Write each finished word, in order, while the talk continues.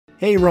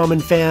Hey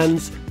ramen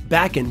fans!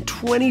 Back in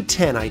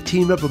 2010 I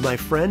teamed up with my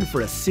friend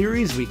for a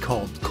series we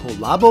called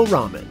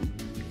Collabo-Ramen.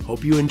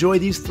 Hope you enjoy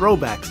these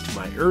throwbacks to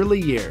my early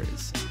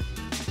years.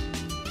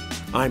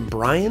 I'm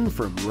Brian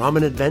from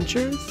Ramen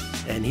Adventures,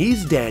 and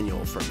he's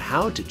Daniel from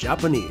How to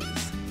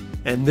Japanese.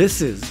 And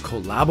this is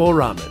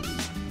Collabo-Ramen.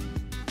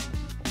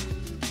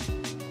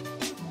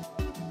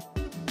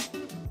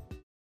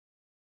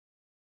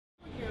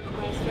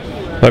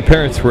 My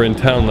parents were in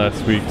town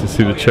last week to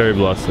see the cherry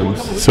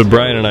blossoms, so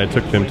Brian and I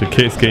took them to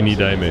Keisuke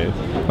Nidaime,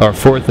 our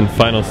fourth and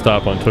final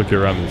stop on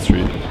Tokyo Ramen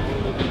Street.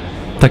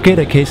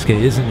 Takeda Keisuke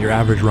isn't your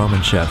average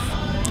ramen chef.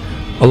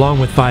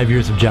 Along with 5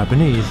 years of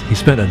Japanese, he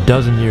spent a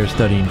dozen years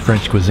studying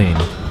French cuisine.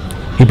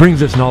 He brings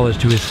this knowledge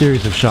to his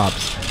series of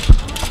shops,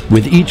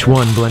 with each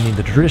one blending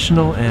the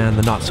traditional and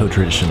the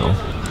not-so-traditional.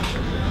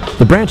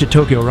 The branch at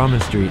Tokyo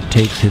Ramen Street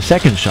takes his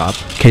second shop,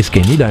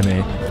 Keisuke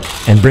Nidaime,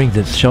 and brings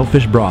its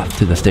shellfish broth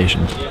to the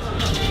station.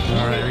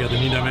 Alright, we got the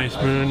Nidaime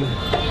spoon.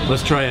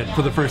 Let's try it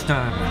for the first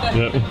time.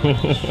 Yep.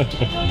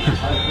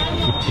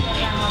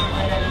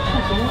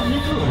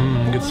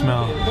 Good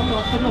smell.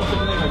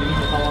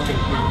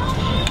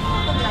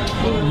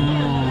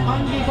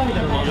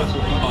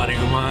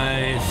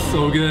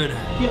 So good.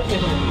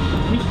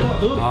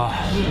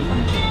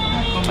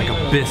 Like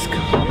a bisque,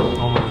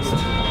 almost.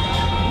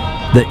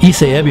 The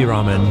Ise-ebi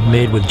ramen,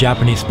 made with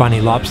Japanese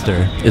spiny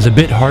lobster, is a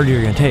bit hardier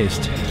in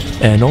taste,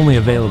 and only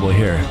available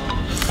here.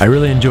 I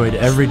really enjoyed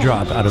every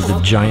drop out of the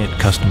giant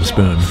custom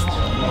spoon.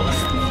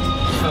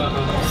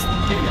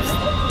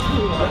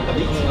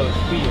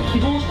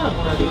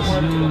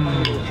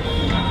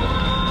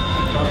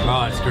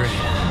 Oh, it's great.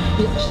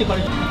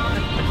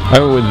 I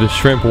went with the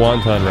shrimp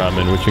wonton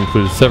ramen, which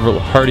includes several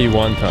hearty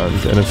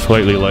wontons and a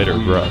slightly lighter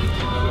broth.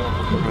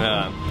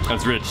 Yeah,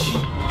 that's rich.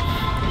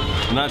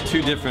 Not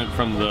too different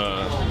from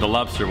the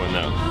lobster one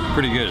though.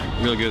 Pretty good,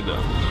 real good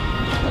though.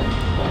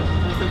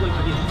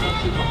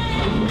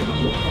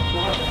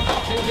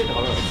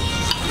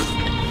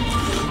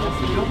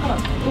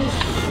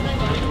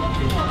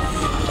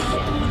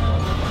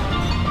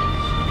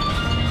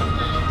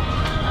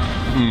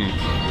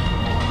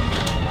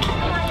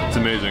 It's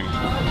amazing.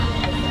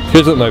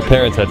 Here's what my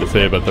parents had to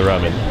say about the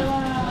ramen.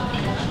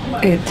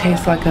 It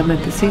tastes like I'm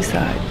at the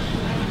seaside.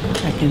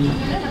 I can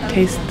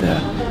taste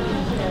the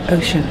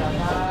ocean.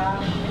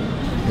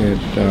 It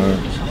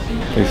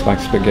tastes like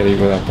spaghetti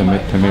without the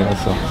tomato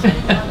sauce.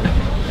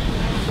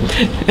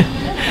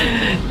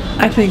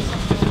 I think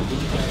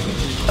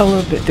a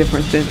little bit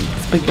different than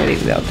spaghetti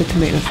without the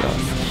tomato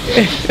sauce.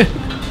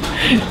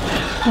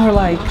 More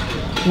like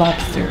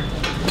lobster,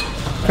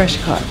 fresh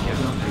caught.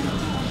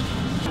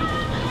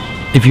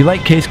 If you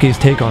like Keisuke's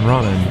take on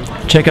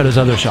ramen, check out his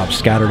other shops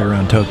scattered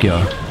around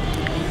Tokyo.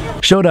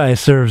 Shodai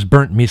serves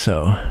burnt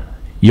miso.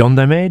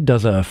 Yondaime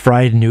does a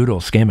fried noodle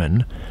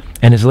skemen,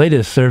 and his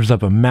latest serves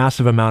up a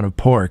massive amount of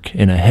pork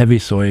in a heavy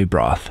soy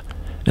broth,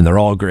 and they're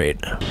all great.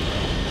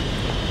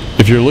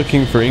 If you're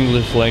looking for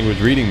English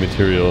language reading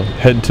material,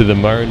 head to the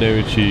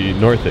Marunouchi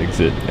North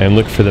exit and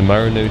look for the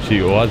Marunouchi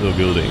Oazo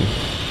building.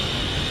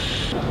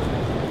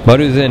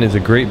 Maruzen is a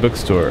great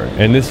bookstore,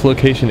 and this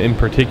location in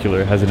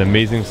particular has an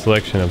amazing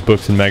selection of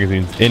books and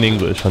magazines in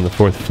English on the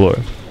 4th floor.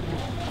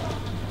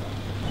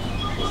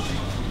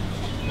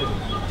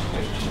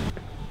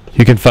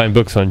 You can find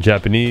books on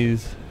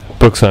Japanese,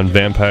 books on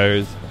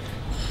vampires,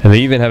 and they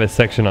even have a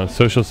section on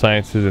social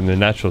sciences and the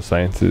natural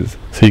sciences,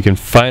 so you can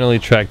finally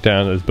track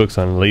down those books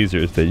on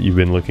lasers that you've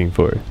been looking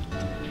for.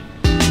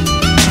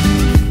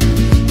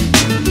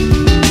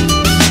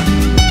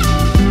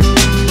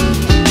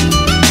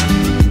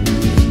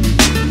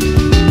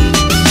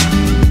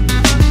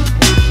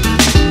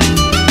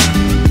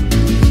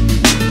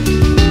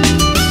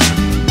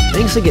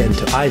 Thanks again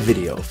to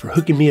iVideo for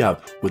hooking me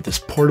up with this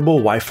portable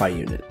Wi-Fi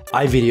unit.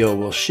 iVideo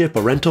will ship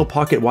a rental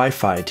pocket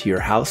Wi-Fi to your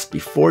house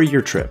before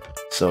your trip,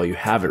 so you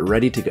have it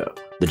ready to go.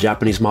 The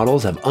Japanese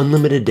models have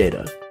unlimited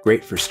data,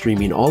 great for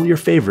streaming all your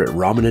favorite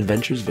Ramen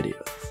Adventures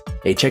videos.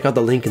 Hey, check out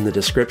the link in the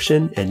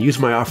description and use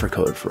my offer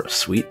code for a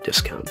sweet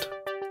discount.